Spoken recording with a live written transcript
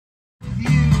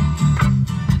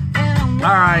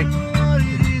Alright.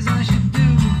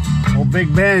 Well,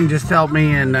 Big Ben just helped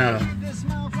me in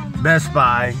Best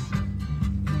Buy.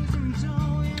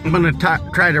 I'm going to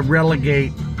try to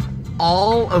relegate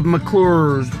all of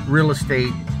McClure's real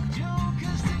estate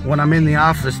when I'm in the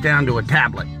office down to a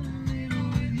tablet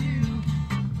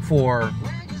for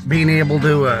being able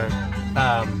to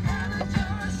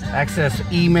access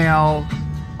email,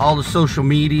 all the social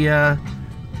media,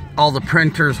 all the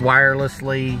printers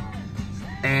wirelessly,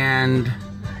 and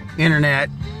internet.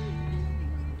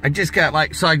 I just got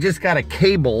a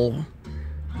cable,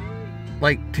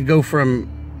 like, to go from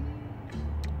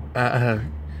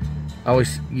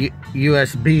always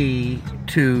USB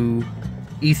to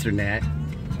Ethernet.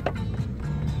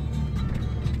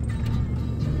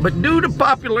 But due to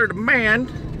popular demand,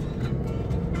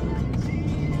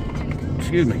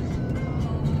 excuse me,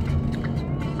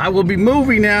 I will be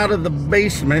moving out of the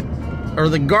basement or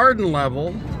the garden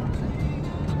level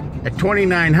at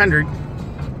 2900,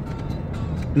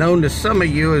 known to some of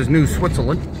you as New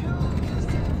Switzerland.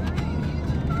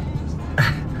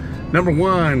 Number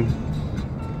one,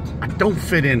 I don't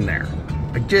fit in there.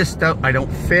 I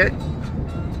don't fit.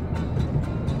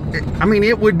 I mean,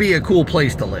 it would be a cool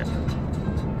place to live,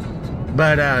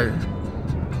 but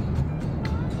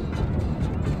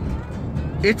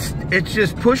it's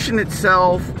just pushing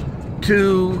itself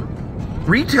to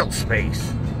retail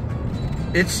space.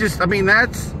 It's just, I mean,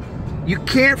 you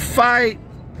can't fight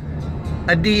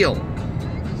a deal.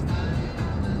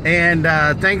 And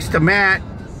thanks to Matt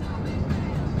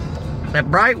at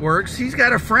Brightworks, he's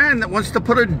got a friend that wants to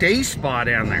put a day spa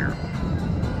down there.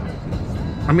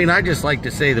 I mean, I just like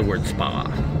to say the word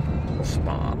spa.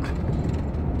 Spa.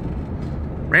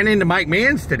 Ran into Mike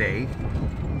Mans today.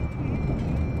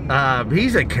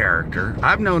 He's a character.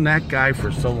 I've known that guy for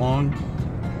so long.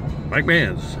 Mike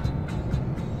Mans.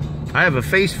 I have a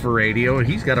face for radio, and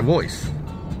he's got a voice.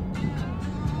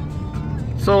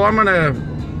 So I'm gonna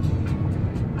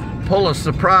pull a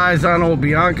surprise on old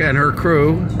Bianca and her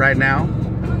crew right now.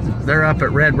 They're up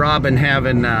at Red Robin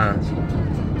having a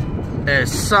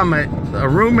summit, a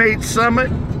roommate summit.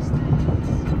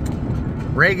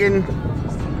 Reagan,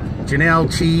 Janelle,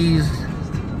 Cheese,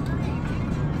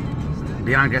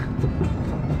 Bianca.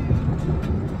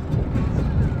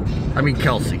 I mean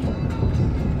Kelsey.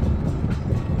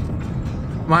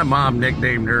 My mom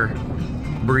nicknamed her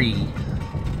Bree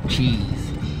Cheese.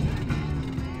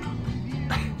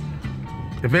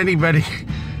 If anybody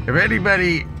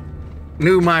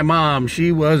knew my mom,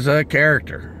 she was a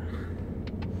character.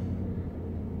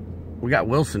 We got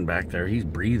Wilson back there. He's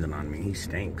breathing on me. He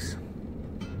stinks.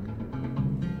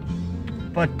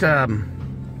 But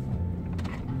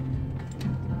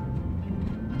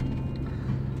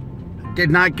did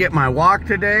not get my walk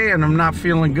today, and I'm not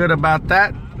feeling good about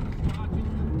that.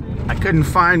 I couldn't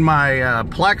find my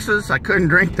Plexus. I couldn't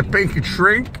drink the Pink and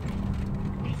Shrink.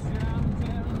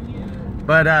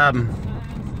 But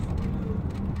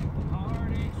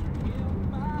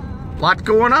lot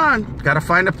going on. Got to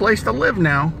find a place to live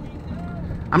now.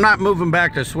 I'm not moving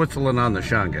back to Switzerland on the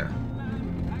Shunga.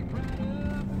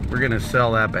 We're gonna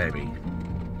sell that baby.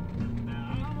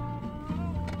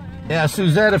 Yeah,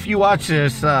 Suzette, if you watch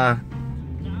this, I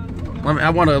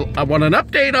want an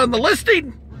update on the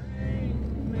listing.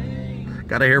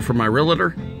 Got to hear from my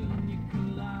realtor.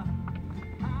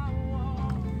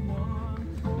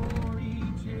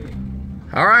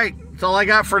 All right, that's all I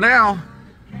got for now.